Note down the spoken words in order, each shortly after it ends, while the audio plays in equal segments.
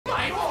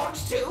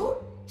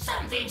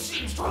Something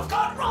seems to have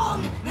gone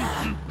wrong.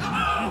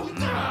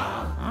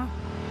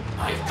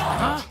 I've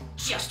got it.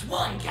 Just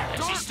one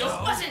galaxy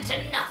stone wasn't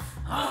enough.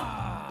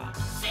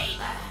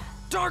 Saber.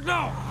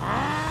 Darkno!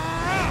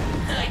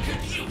 I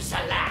could use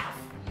a laugh.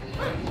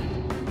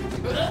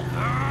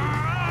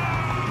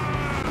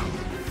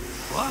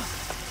 What?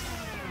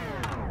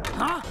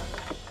 Huh?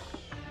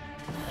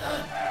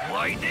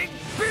 Lightning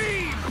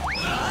beam!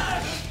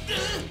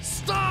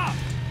 Stop!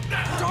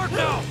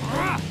 Darkno!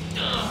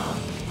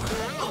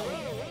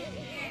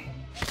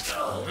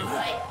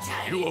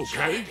 You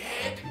okay?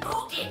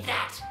 Who did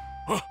that?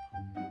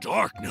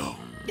 Darkno!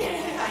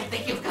 I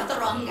think you've got the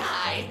wrong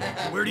guy.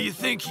 Where do you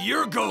think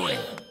you're going?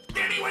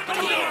 Anyone but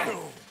you!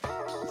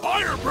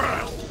 Fire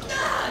breath!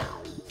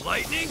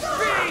 Lightning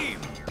beam!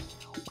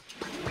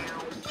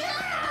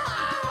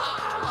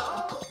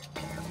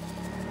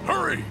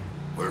 Hurry!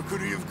 Where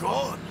could he have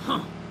gone?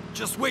 Huh.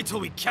 Just wait till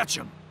we catch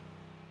him.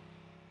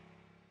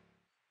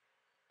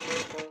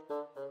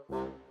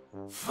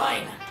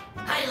 Finally,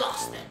 I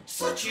lost them.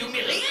 Such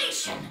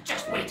humiliation.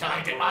 Just wait till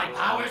I get my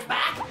powers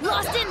back.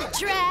 Lost in the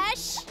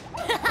trash?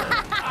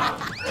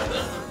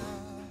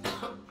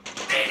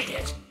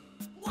 Idiot!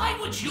 Why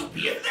would you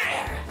be in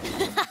there?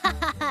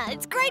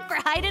 It's great for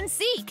hide and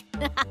seek.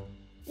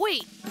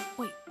 Wait,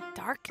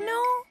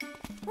 Darkno?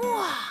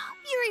 Wow,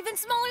 you're even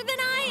smaller than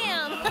I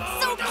am.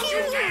 So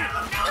cute.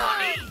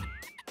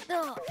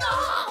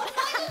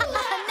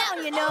 Now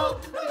you know.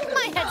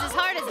 My head's as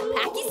hard as a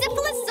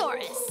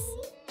Pachycephalosaurus.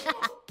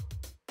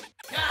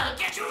 I'll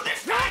get you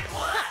this time.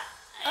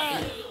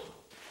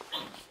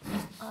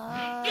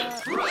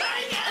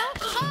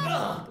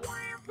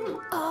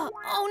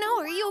 Oh no,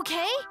 are you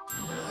okay?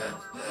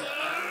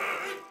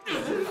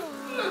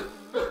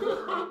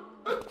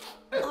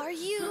 Are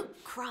you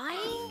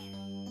crying?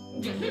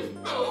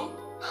 No,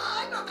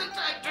 I'm not the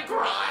type to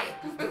cry.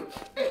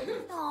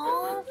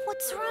 Oh,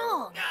 what's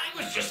wrong? I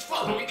was just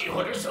following the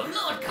orders of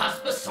Lord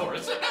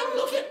Cosmosaurus, and now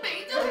look at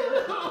me.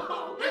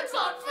 It's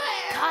not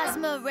fair.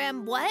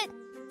 Cosmo-Rem what?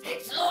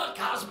 It's Lord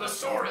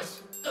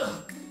Cosmosaurus.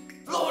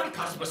 Lord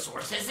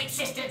Cosmosaurus has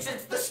existed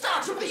since the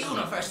start of the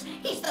universe.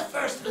 He's the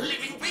first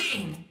living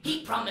being.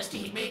 He promised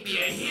he'd make me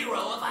a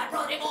hero if I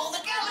brought him all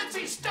the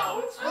galaxy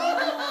stones.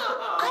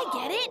 I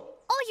get it.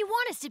 All you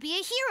want is to be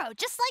a hero,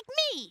 just like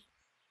me.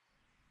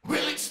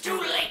 Well, it's too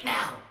late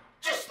now.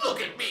 Just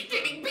look at me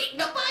getting beaten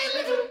up by a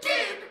little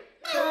kid.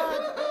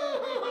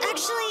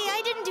 Actually,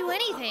 I didn't do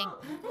anything.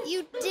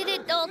 You did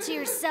it all to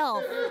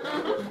yourself.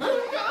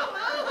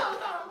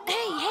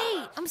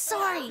 Hey, I'm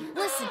sorry.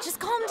 Listen, just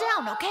calm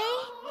down, okay?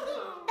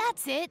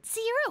 That's it.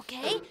 See, you're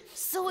okay.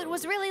 So it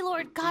was really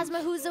Lord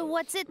Cosmo who's a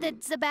what's-it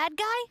that's a bad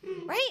guy,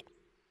 right?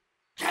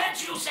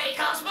 Can't you say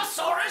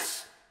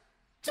Cosmosaurus?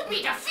 To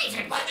be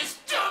defeated by this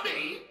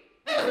dummy.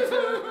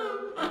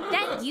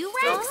 That you,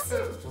 Rex?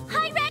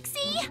 Hi,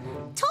 Rexy!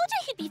 Told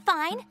you he'd be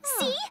fine.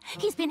 See?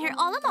 He's been here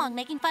all along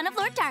making fun of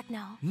Lord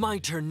Darkno. My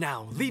turn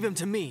now. Leave him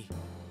to me.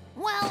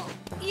 Well,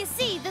 you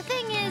see, the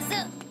thing is...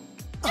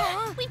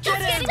 We've got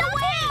to get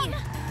away!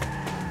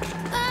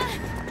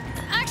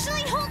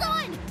 Actually, hold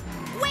on!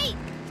 Wait!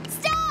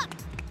 Stop!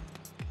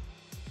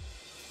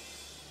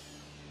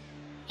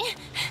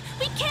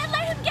 We can't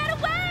let him get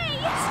away!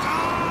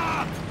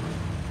 Stop!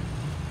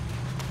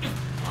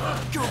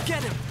 Go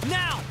get him,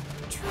 now!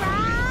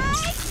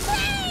 Try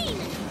plane!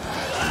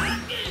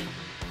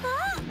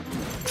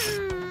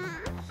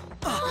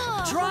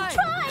 Try!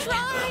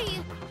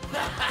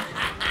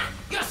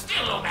 You're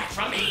still no match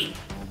for me.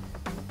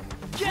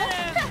 Get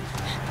him!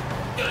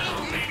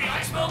 Maybe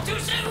I spoke too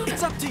soon.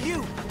 It's up to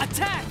you.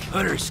 Attack!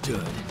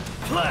 Understood.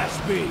 Flash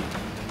beam.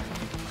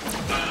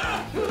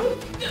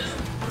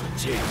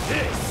 Take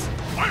this.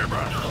 Fire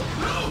breath.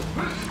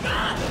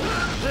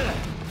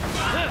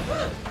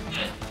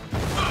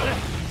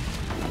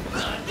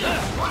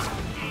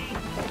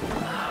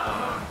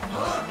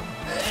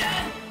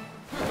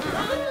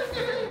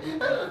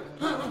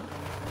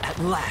 At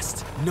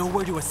last,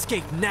 nowhere to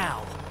escape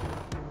now.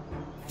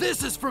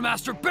 This is for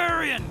Master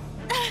Barian!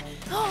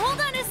 Hold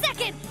on a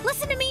second!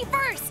 Listen to me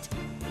first!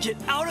 Get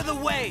out of the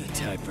way!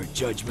 Time for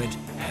judgment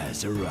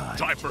has arrived.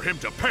 Time for him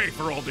to pay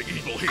for all the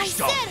evil I he's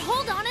done. said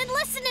hold on and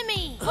listen to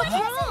me! What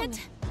is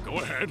it? Go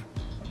ahead.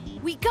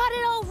 We got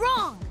it all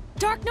wrong!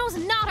 Darkno's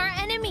not our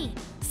enemy!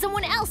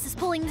 Someone else is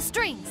pulling the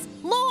strings!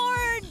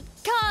 Lord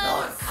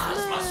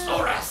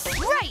Cosmosaurus.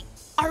 Right!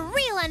 Our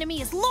real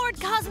enemy is Lord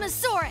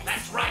Cosmosaurus!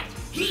 That's right.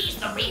 He's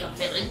the real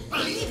villain.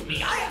 Believe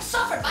me, I have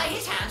suffered by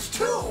his hands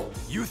too.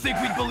 You think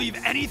we'd believe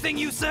anything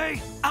you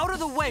say? Out of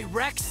the way,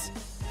 Rex!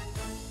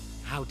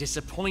 How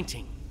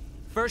disappointing.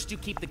 First you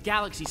keep the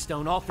Galaxy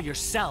Stone all for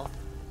yourself.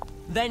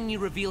 Then you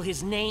reveal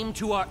his name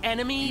to our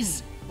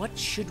enemies. What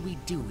should we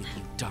do with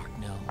you,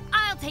 Darkno?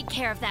 I'll take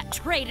care of that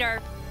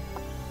traitor!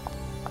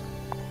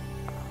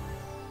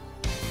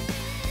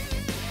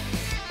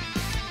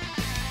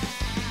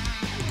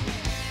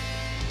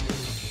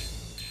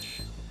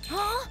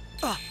 Huh?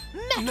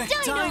 Mech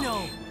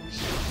Dino!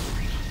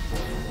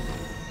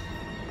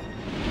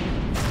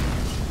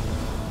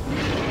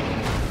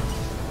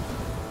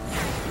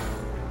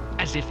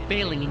 As if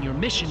failing in your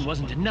mission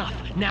wasn't enough,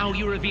 now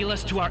you reveal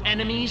us to our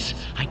enemies?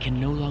 I can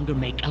no longer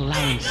make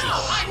allowances. No,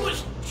 I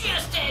was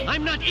just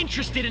I'm not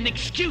interested in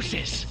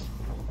excuses!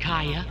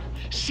 Kaya,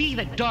 see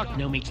that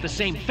Darkno meets the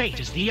same fate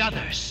as the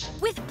others.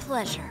 With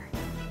pleasure.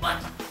 What?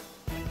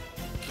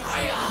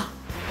 Kaya?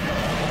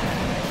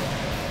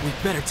 We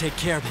better take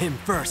care of him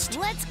first.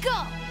 Let's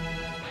go!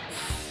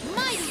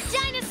 Mighty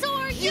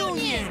Dinosaur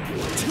Union!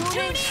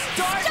 Tuning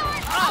start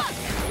up!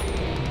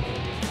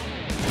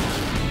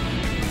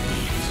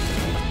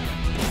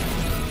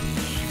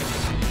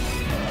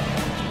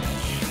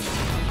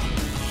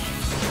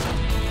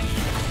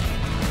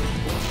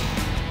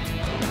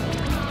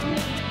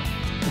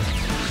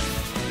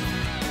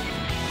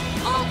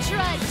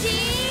 Ultra D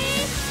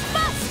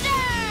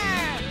Buster!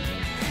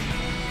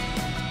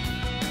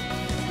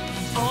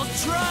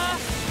 Ultra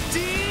D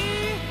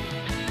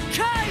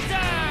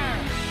Kaiser!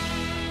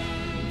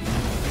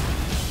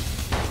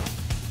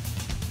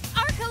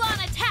 Archelon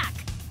attack!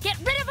 Get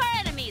rid of our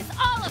enemies,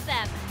 all of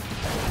them!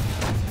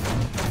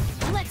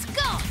 Let's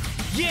go!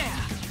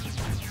 Yeah!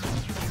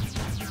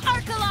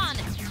 Archelon,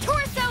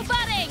 torso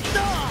butting!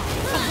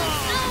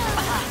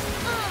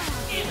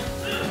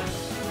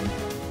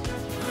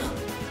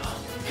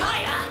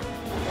 Kaya?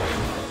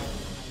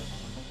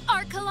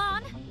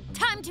 Archelon,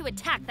 time to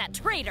attack that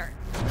traitor!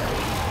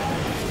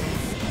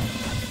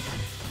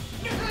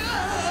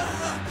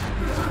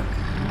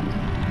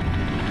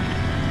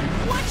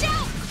 Watch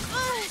out!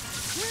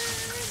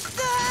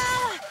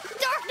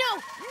 Darkno,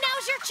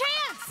 now's your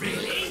chance!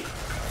 Really?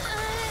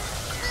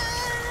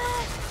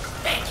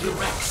 Thank you,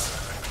 Rex.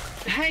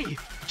 Hey,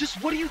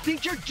 just what do you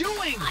think you're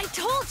doing? I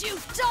told you,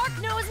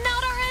 Darkno is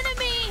not our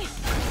enemy!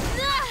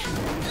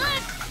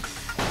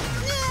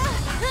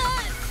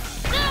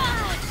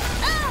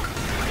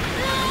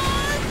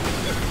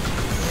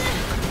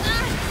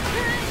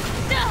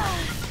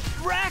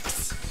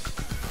 Rex!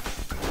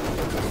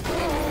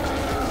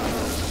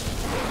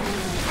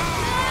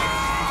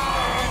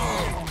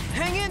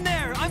 Hang in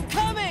there, I'm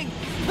coming!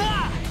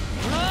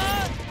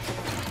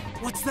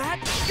 What's that?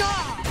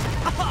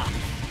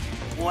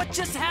 What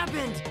just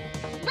happened?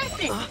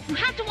 Listen, you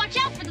have to watch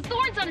out for the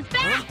thorns on his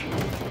back!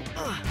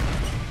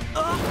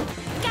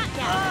 Got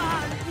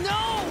that!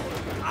 No!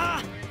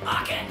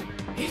 Again,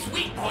 his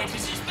weak point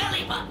is his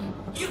belly button.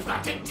 You've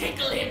got to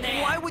tickle him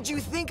there. Why would you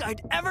think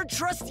I'd ever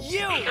trust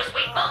you? Because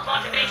we both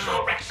want to make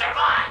sure Rex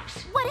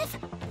survives. What if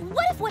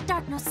what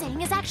Darkno's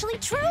saying is actually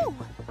true?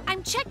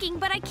 I'm checking,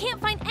 but I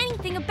can't find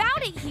anything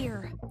about it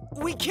here.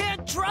 We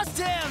can't trust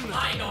him!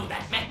 I know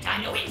that Mech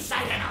Dino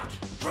inside and out.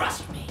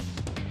 Trust me.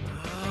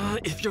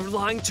 If you're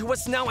lying to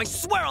us now, I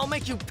swear I'll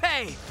make you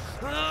pay!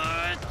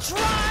 Try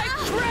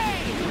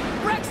Gray!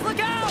 Rex, look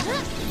out!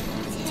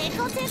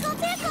 Tickle, tickle,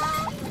 tickle!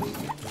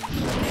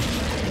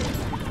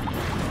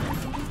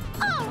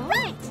 All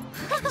right!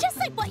 Just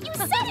like what you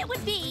said it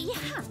would be!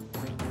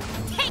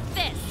 Take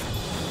this!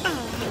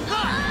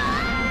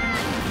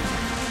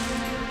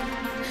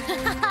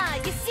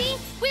 You see?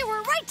 We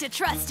were right to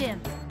trust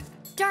him!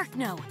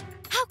 Darkno,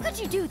 how could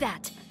you do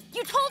that?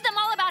 You told them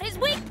all about his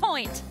weak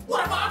point!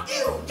 What about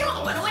you? You're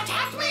the one who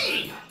attacked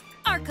me!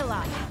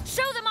 Archelon,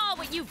 show them all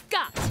what you've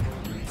got!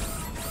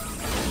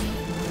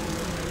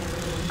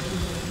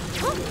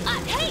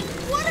 Hey,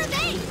 what are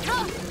they?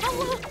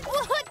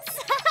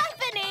 What's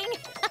happening?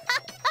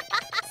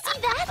 See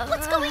that?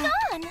 What's going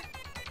on?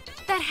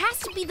 That has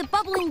to be the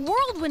bubbling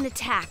whirlwind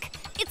attack.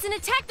 It's an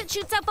attack that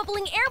shoots out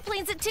bubbling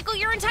airplanes that tickle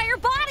your entire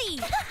body.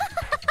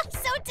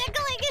 So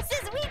tickling is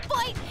his weak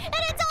point,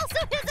 and it's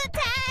also his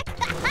attack!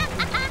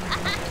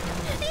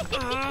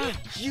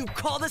 You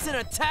call this an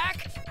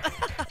attack?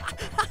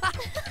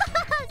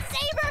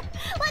 Saber,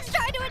 let's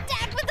try to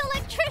attack with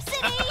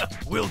electricity!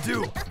 Will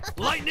do.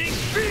 Lightning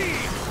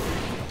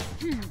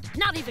beam!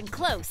 Not even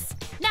close.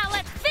 Now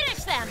let's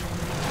finish them!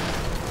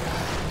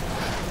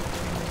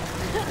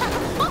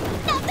 Oh,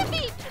 not the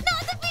beam!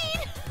 Not the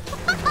beam!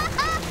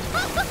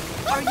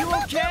 Are you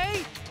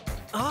okay?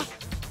 Huh?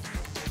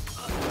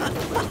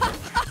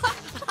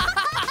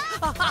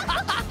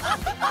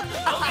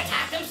 Don't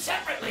attack them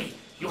separately.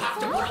 You have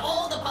to put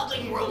all the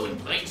bubbling whirlwind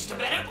planes to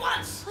bed at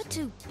once. Put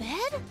to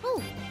bed?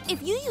 Oh,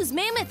 if you use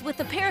Mammoth with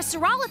the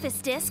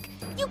Parasaurolophus disc,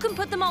 you can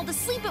put them all to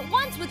sleep at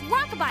once with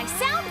Rockabye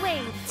sound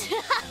waves.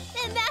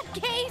 In that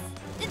case,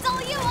 it's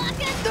all you,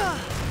 Aka!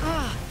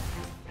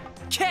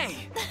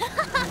 Kay!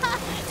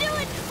 Do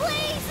it,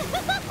 please!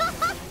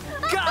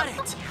 Got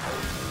it!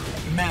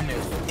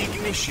 Mammoth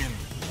ignition.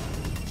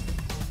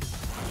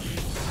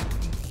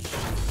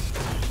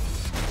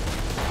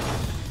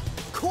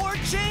 Core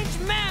change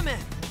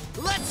Mammoth!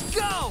 Let's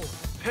go!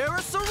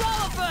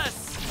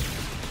 Parasaurolophus!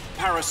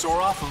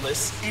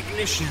 Parasaurolophus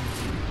ignition.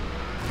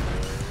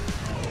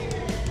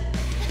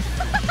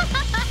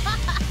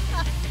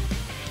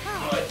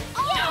 Good.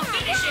 Now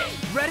finish it.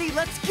 Ready?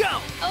 Let's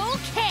go!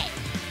 Okay!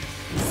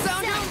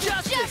 Sound of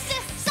justice!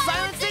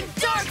 Silencing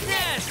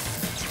darkness!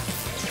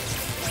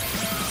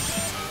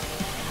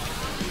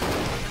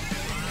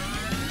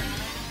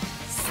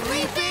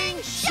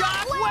 Sleeping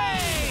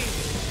shockwave!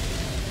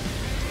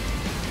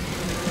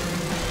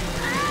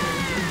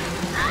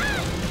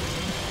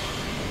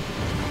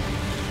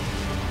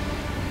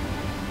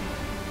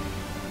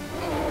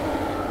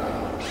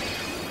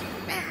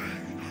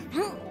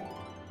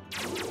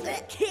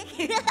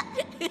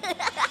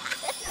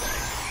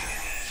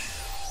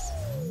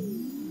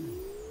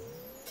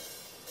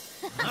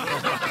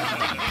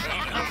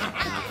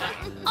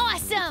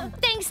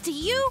 Thanks to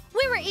you,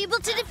 we were able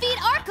to defeat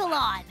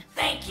Archelon.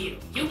 Thank you.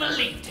 You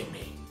believed in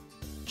me.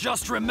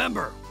 Just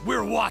remember,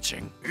 we're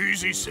watching.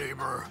 Easy,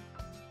 Saber.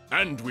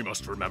 And we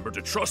must remember to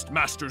trust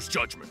Master's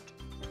judgment.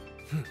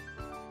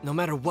 No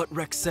matter what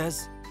Rex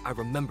says, I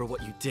remember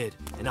what you did,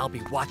 and I'll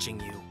be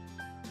watching you.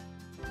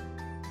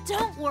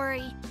 Don't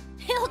worry.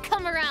 He'll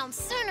come around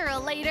sooner or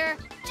later,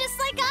 just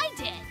like I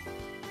did.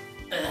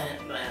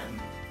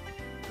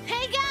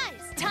 Hey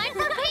guys, time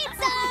for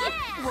pizza!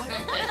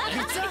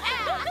 Pizza?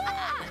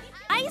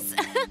 Ice?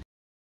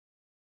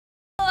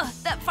 Ugh,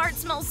 that fart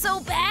smells so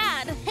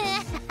bad.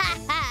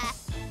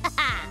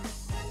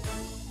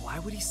 Why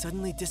would he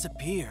suddenly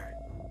disappear?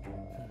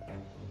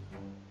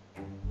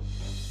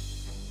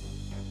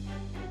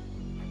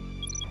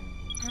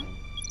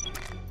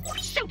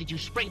 So did you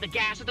spray the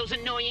gas at those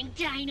annoying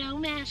Dino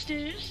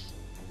Masters?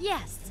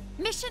 Yes,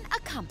 mission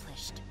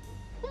accomplished.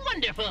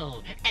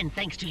 Wonderful! And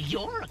thanks to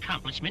your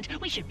accomplishment,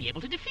 we should be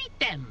able to defeat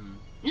them.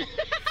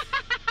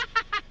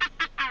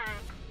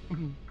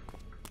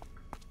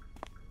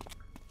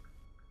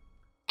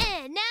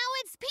 And now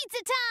it's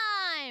pizza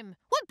time!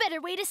 What better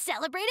way to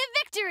celebrate a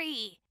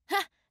victory?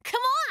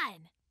 Come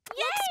on!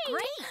 Yay!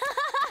 Great!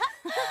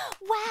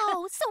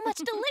 Wow, so much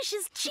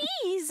delicious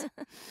cheese!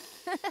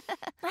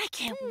 I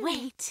can't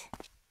wait.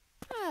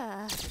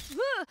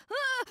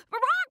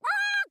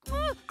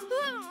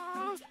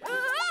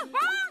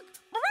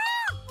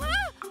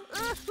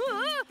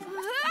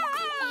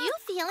 You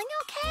feeling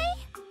okay?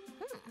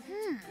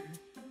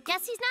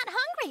 Guess he's not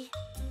hungry.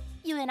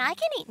 You and I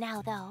can eat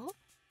now, though.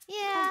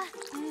 Yeah.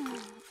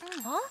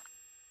 Huh?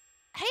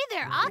 Hey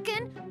there,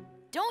 Akin.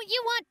 Don't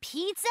you want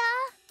pizza?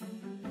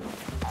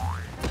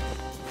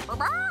 What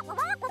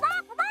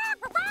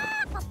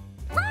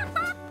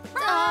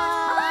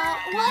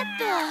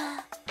the?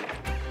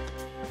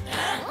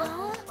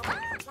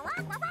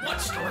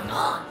 What's going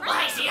on?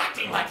 Why is he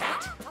acting like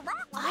that?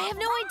 I have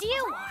no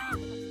idea why.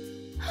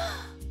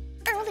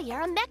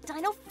 Earlier, a mech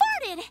dino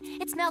farted.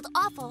 It smelled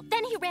awful.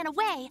 Then he ran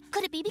away.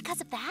 Could it be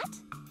because of that?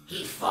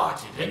 He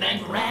farted and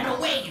then ran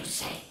away, you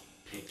say?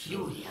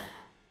 Peculiar.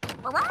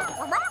 Wow,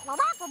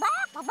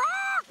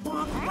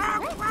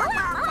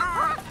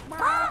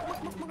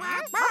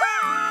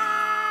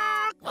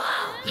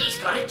 he's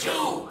got it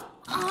too!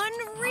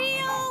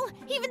 Unreal!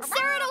 Even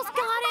Cerado's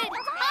got it!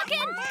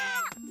 Akin!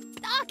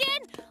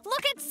 Akin!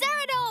 Look at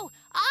Cerado!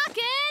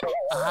 Akin!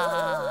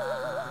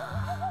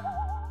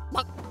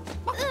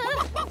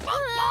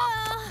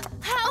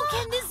 How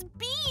can this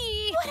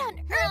be? What on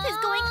earth is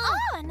going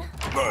on?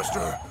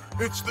 Master,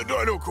 it's the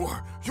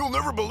Dinocore. You'll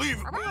never believe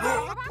it.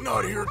 Oh,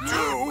 not here,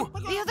 too.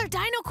 The other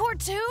Dinocore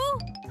too?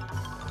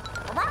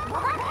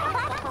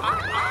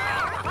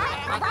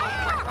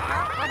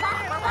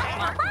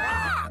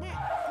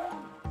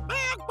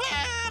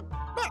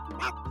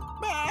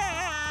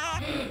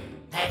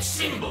 That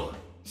symbol.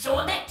 So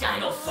a mech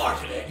dino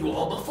farted at you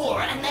all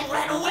before and then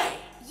ran away.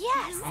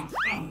 Yes.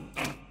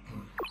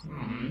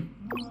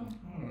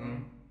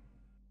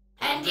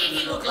 And did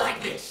he look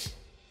like this?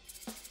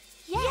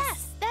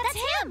 Yes, that's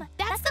him.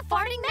 That's the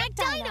farting mech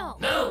dino.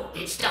 No,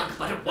 it stunk,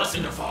 but it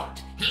wasn't a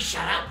fart. He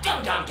shot out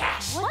dum-dum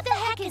gas. What the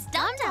heck is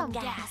dum-dum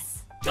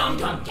gas?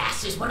 Dum-dum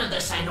gas is one of the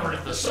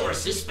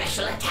Sinornithosaurus'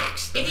 special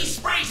attacks. If he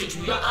sprays at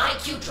you, your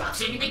IQ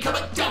drops and you become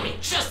a dummy,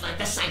 just like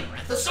the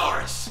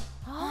Sinornithosaurus.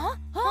 Huh?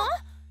 Huh?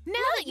 Now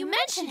that you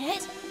mention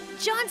it,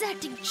 John's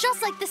acting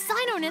just like the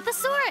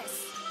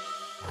Sinornithosaurus.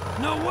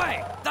 No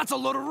way! That's a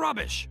load of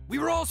rubbish! We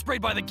were all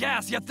sprayed by the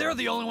gas, yet they're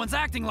the only ones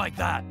acting like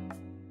that!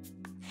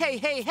 Hey,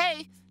 hey,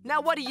 hey! Now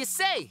what do you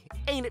say?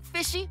 Ain't it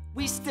fishy?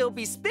 We still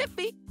be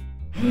spiffy.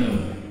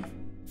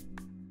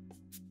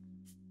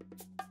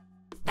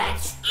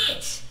 That's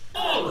it!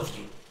 All of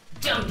you!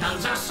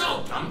 Dum-dums are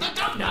so dumb, the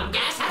dum-dum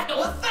gas had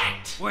no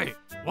effect! Wait,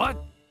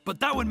 what? But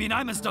that would mean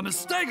I'm as dumb as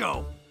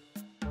Stego!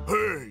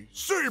 Hey,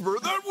 Saber,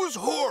 that was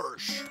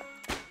harsh.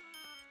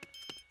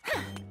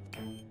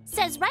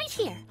 Says right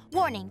here,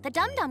 warning, the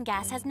dum-dum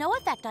gas has no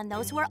effect on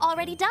those who are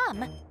already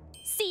dumb.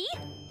 See?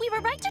 We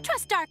were right to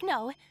trust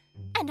Darkno.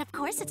 And of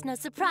course, it's no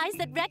surprise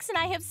that Rex and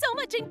I have so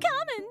much in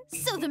common.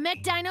 So the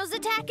mech dino's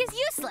attack is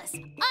useless.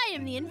 I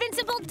am the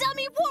invincible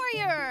dummy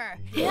warrior.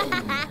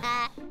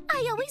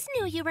 I always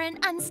knew you were an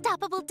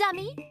unstoppable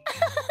dummy.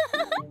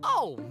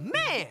 Oh,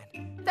 man!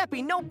 That'd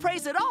be no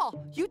praise at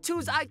all. You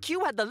two's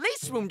IQ had the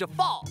least room to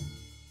fall.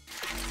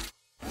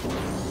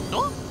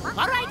 Oh,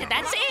 all right,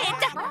 that's it.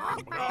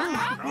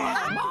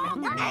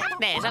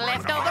 There's a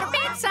leftover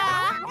pizza.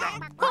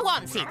 Who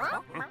wants it?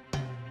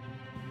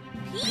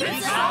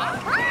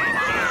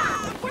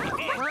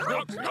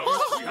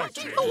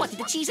 Oh, what did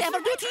the cheese ever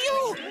do to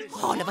you?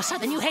 All of a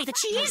sudden you hate the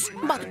cheese?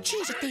 But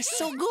cheese, it tastes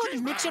so good,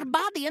 it makes your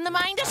body and the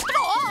mind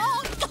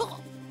strong.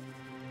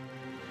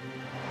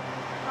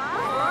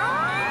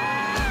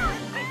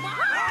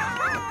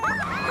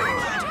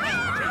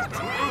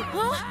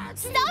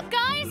 Stop,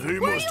 guys! They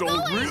Where must are you all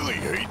going? really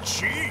hate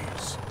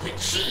cheese. The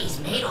cheese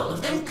made all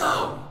of them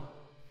go.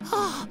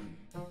 Oh,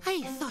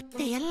 I thought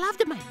they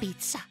loved my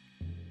pizza.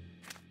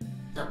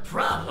 The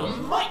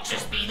problem might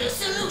just be the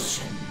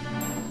solution.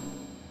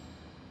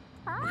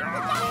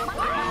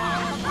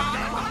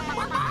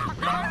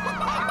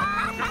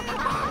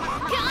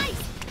 Guys,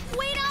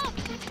 wait up!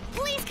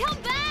 Please come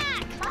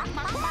back!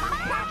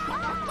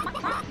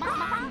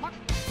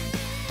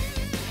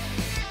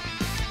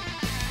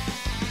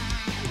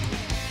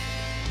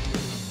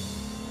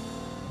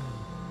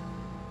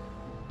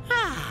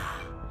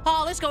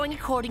 All is going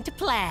according to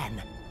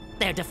plan.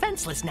 They're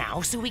defenseless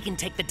now, so we can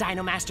take the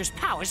Dino Master's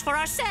powers for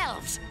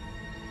ourselves.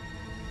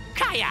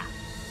 Kaya,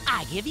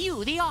 I give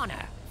you the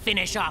honor.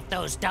 Finish off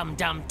those dumb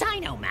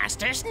Dino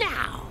Masters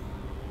now.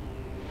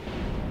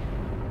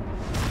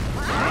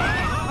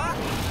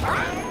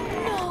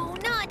 No,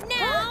 not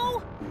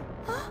now!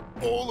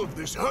 All of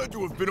this had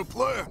to have been a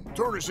plan.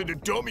 Turn us into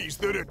dummies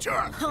that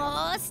attack.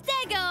 Oh,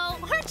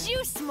 Stego, aren't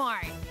you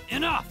smart?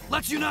 Enough!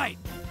 Let's unite!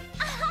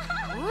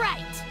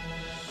 Right!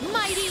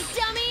 Mighty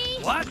Dummy!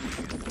 What?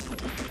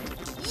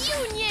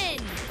 Union!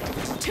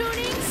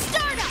 Tuning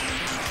Startup!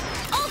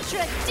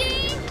 Ultra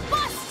D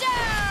Buster!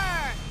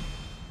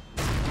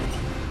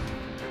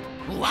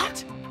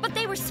 What? But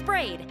they were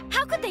sprayed.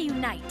 How could they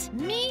unite?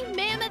 Me,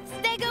 Mammoth,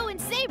 Stego, and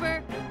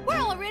Saber, we're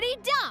already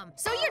dumb,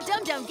 so your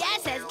dum-dum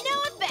gas has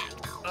no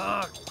effect.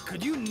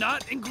 Could you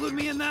not include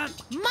me in that?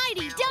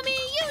 Mighty Dummy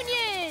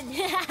Union!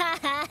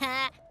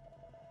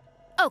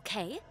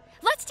 Okay,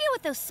 let's deal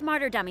with those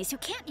smarter dummies who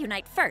can't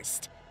unite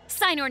first.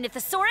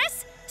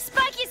 Sinornithosaurus,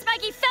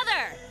 Spiky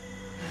Feather!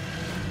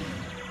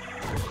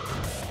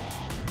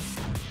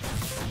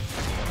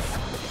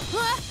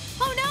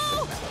 Oh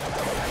no!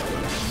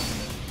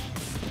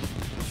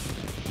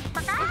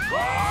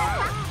 Yeah!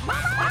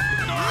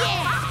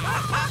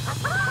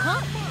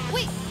 Huh?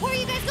 Wait, where are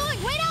you guys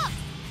going? Wait up!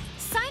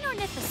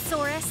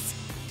 Sinornithosaurus,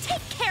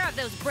 take care of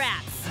those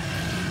brats.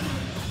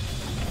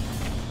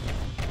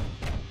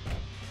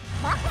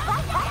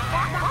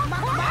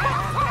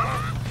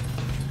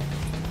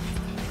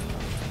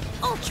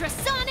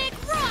 Ultrasonic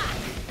Rock!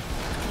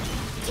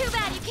 Too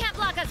bad you can't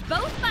block us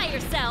both by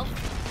yourself.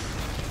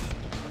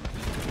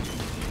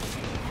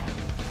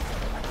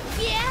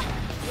 Yeah?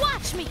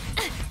 Watch me!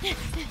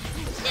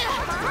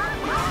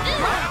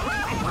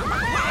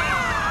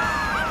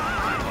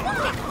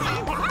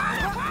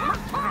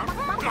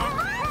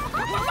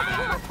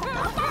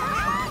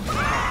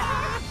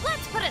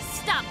 Let's put a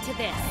stop to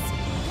this.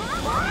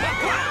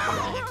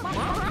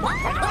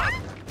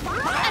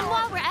 And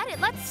while we're at it,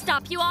 let's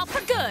stop you all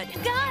for good.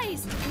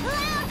 Guys!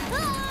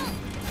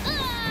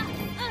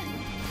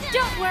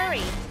 Don't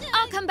worry.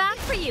 I'll come back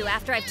for you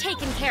after I've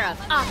taken care of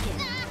Akin.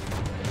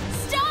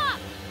 Stop!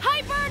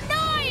 Hyper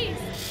noise!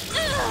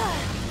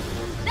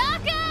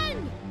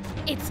 Akin!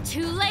 It's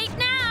too late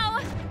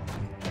now.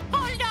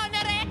 Hold on,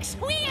 Rex.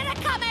 We're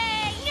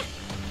coming!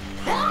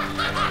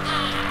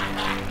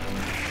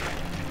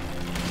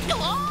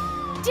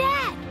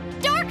 Dad!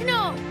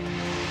 Darkno!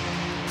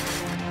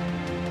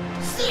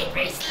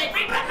 Slippery,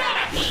 slippery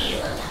banana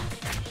peel!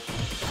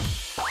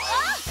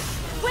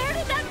 Where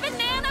did that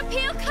banana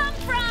peel come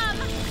from?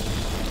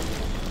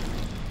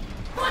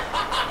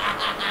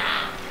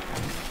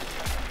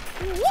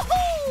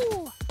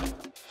 Woohoo!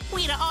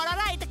 We're all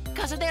right,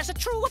 because there's a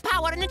true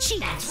power in the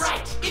cheese. That's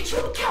right, the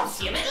true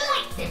calcium and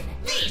lectin.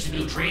 These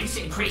nutrients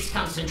increase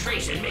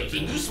concentration,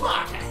 making you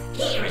smarter.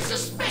 Here is a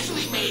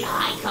specially made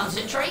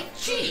high-concentrate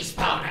cheese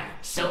powder.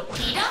 So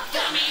eat up,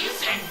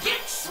 dummies, and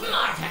get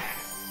smarter.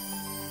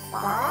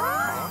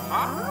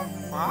 Wow,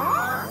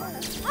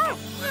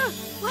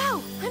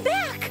 I'm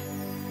back!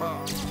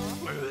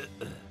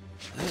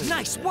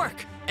 Nice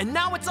work! And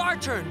now it's our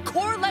turn.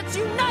 Core, let's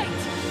unite!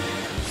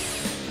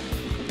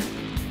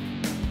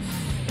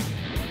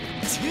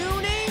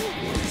 Tuning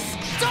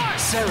start!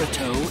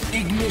 Cerato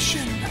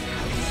ignition.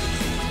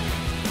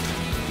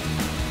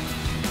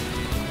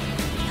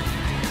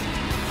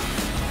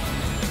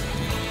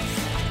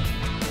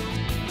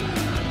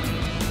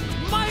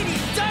 Mighty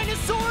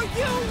Dinosaur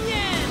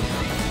Union!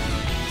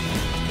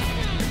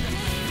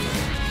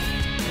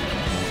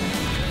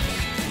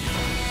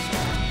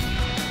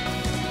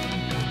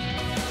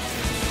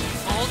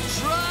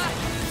 Ultra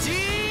D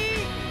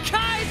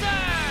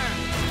Kaiser!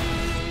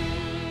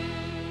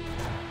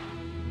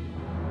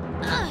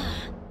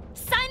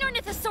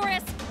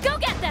 Sinornithosaurus, go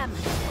get them!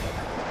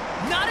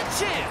 Not a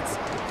chance!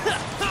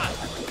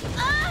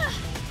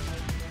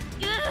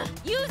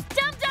 Use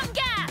dum-dum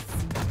gas!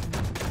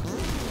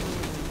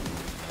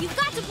 You've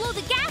got to blow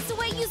the gas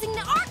away using the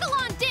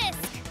Archelon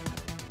disc!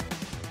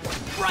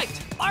 Right!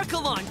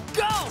 Archelon,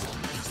 go!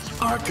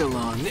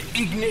 Archelon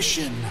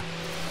ignition.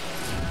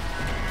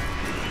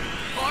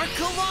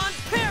 Archelon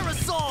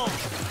Parasol!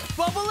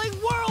 Bubbling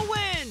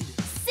Whirlwind!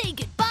 Say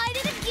goodbye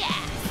to the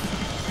gas!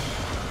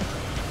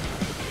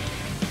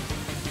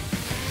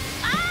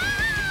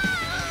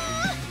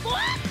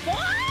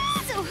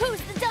 So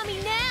who's the dummy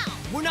now?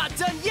 We're not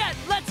done yet!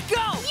 Let's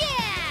go! Yeah!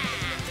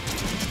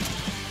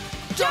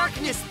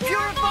 Darkness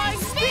Purifying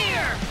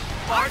Spear!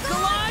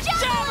 Archelon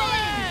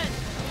Javelin!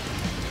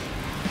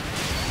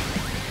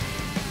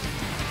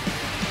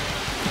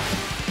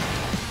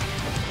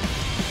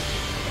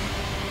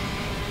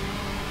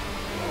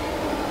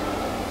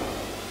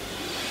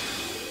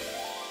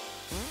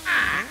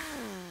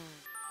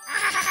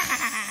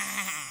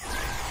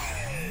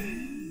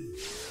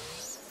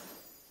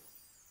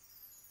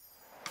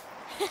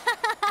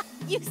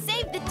 You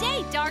saved the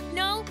day,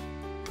 Darkno!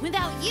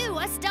 Without you,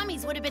 us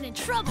dummies would have been in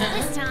trouble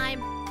this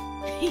time.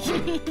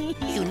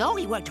 You know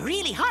he worked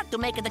really hard to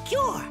make the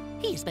cure.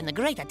 He's been a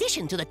great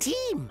addition to the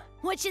team.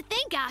 What you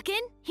think,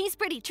 Akin? He's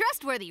pretty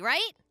trustworthy,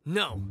 right?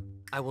 No,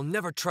 I will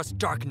never trust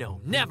Darkno.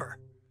 Never.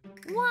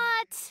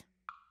 What?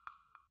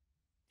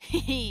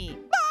 Who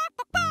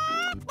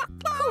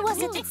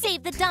was it that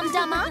saved the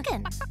dum-dum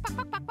Akin?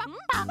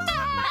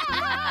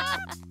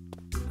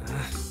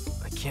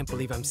 I can't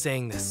believe I'm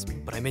saying this,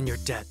 but I'm in your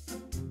debt.